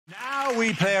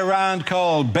we play a round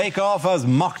called Bake Off as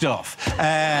Mocked Off.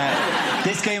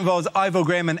 This game involves Ivo,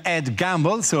 Graham and Ed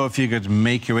Gamble, so if you could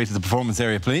make your way to the performance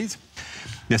area, please.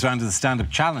 This round is a stand-up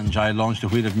challenge. I launched a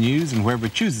wheel of news, and whoever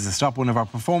chooses to stop one of our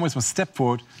performers must step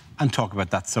forward and talk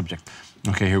about that subject.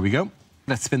 OK, here we go.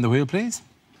 Let's spin the wheel, please.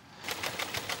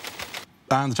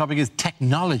 And the topic is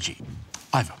technology.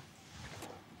 Ivo.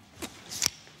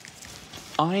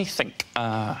 I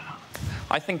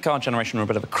think our generation were a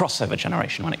bit of a crossover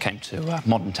generation when it came to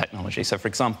modern technology. So, for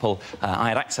example, I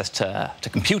had access to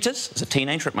computers as a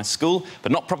teenager at my school,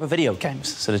 but not proper video games.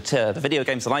 So the video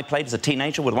games that I played as a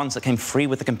teenager were the ones that came free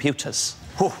with the computers.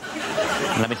 Whew.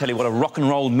 And let me tell you what a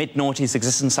rock-and-roll mid-noughties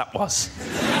existence that was.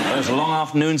 Those long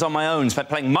afternoons on my own spent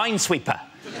playing Minesweeper,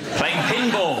 playing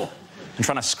pinball, and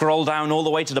trying to scroll down all the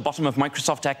way to the bottom of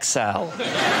Microsoft Excel.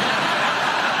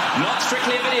 Not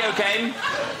strictly a video game,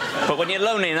 but when you're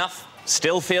lonely enough,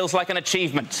 still feels like an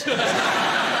achievement.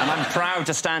 And I'm proud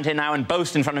to stand here now and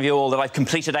boast in front of you all that I've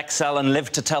completed Excel and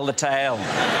lived to tell the tale.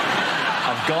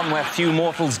 I've gone where few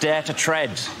mortals dare to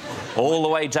tread, all the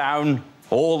way down,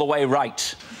 all the way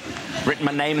right. Written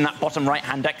my name in that bottom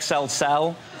right-hand Excel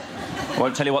cell. I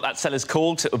won't tell you what that cell is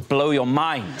called, because it would blow your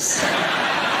minds.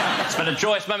 Spent a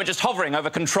joyous moment just hovering over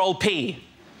Control-P,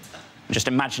 and just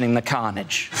imagining the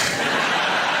carnage.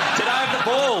 Did I have the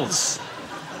balls?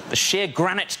 The sheer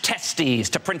granite testes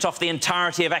to print off the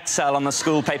entirety of Excel on the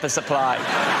school paper supply.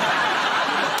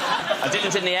 I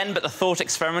didn't in the end, but the thought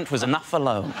experiment was enough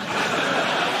alone.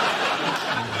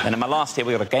 Then in my last year,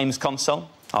 we got a games console,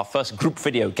 our first group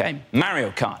video game,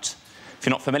 Mario Kart. If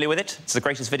you're not familiar with it, it's the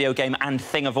greatest video game and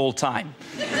thing of all time.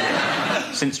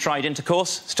 Since tried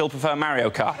intercourse, still prefer Mario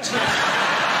Kart.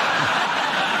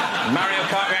 Mario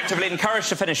Kart, you're actively encouraged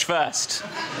to finish first.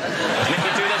 And if you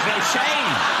do, there's no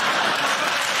shame.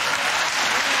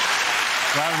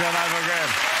 Well done, Ivo, Graham.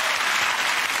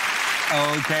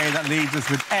 OK, that leaves us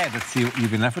with Ed. Let's see what you've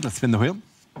been left with. Let's spin the wheel.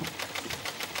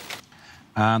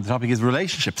 And the topic is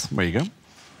relationships. There you go.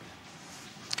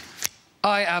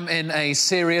 I am in a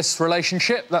serious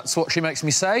relationship. That's what she makes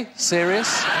me say.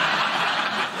 Serious.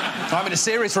 I'm in a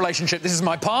serious relationship. This is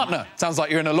my partner. Sounds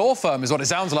like you're in a law firm, is what it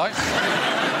sounds like.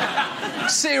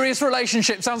 Serious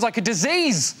relationship. Sounds like a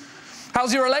disease.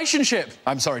 How's your relationship?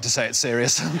 I'm sorry to say it's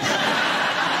serious.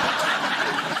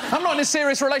 I'm not in a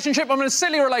serious relationship. I'm in a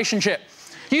silly relationship.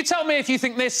 You tell me if you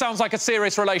think this sounds like a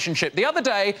serious relationship. The other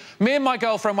day, me and my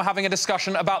girlfriend were having a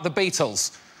discussion about the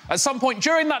Beatles. At some point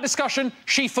during that discussion,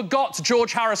 she forgot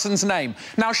George Harrison's name.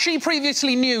 Now, she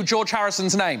previously knew George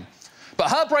Harrison's name,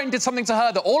 but her brain did something to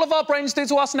her that all of our brains do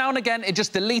to us now and again. It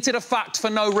just deleted a fact for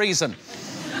no reason.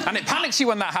 And it panics you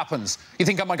when that happens. You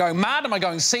think, am I going mad? Am I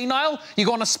going senile? You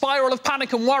go on a spiral of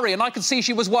panic and worry, and I could see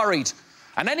she was worried.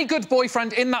 And any good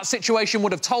boyfriend in that situation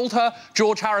would have told her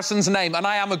George Harrison's name, and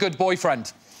I am a good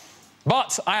boyfriend.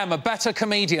 But I am a better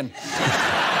comedian.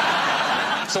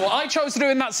 So what I chose to do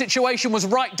in that situation was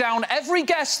write down every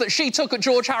guess that she took at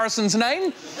George Harrison's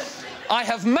name. I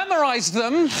have memorised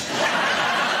them, and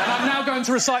I'm now going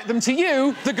to recite them to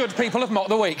you, the good people of Mock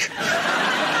the Week.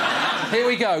 Here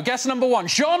we go. Guess number one.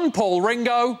 John, Paul,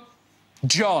 Ringo,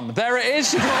 John. There it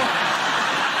is.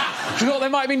 She thought there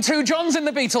might have been two Johns in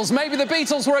the Beatles. Maybe the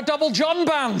Beatles were a double John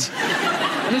band.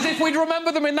 And as if we'd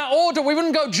remember them in that order, we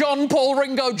wouldn't go John, Paul,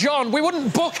 Ringo, John. We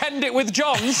wouldn't bookend it with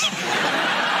Johns.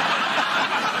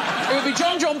 It would be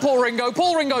John, John, Paul, Ringo,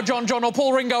 John, John, or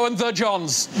Paul, Ringo and the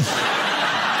Johns.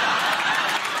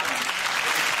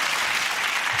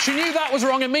 She knew that was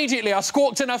wrong immediately. I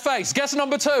squawked in her face. Guess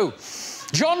number two.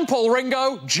 John, Paul,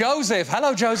 Ringo, Joseph.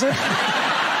 Hello, Joseph.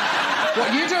 What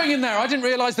are you doing in there? I didn't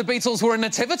realise the Beatles were a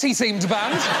nativity-themed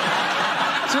band.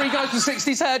 Three guys with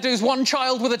 60s hairdos, one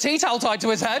child with a tea towel tied to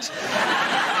his head.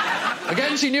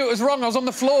 Again, she knew it was wrong. I was on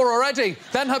the floor already.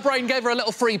 Then her brain gave her a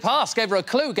little free pass, gave her a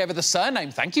clue, gave her the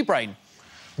surname. Thank you, brain.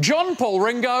 John, Paul,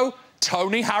 Ringo,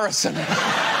 Tony Harrison.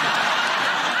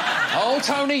 Oh,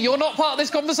 Tony, you're not part of this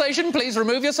conversation. Please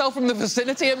remove yourself from the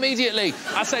vicinity immediately.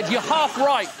 I said, you're half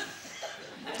right.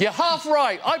 You're half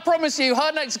right. I promise you,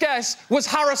 her next guess was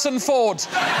Harrison Ford.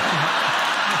 Thank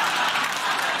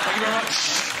you very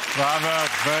much. Bravo.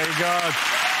 Very good.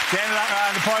 The end of that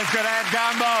round, the points go to Ed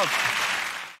Gamble.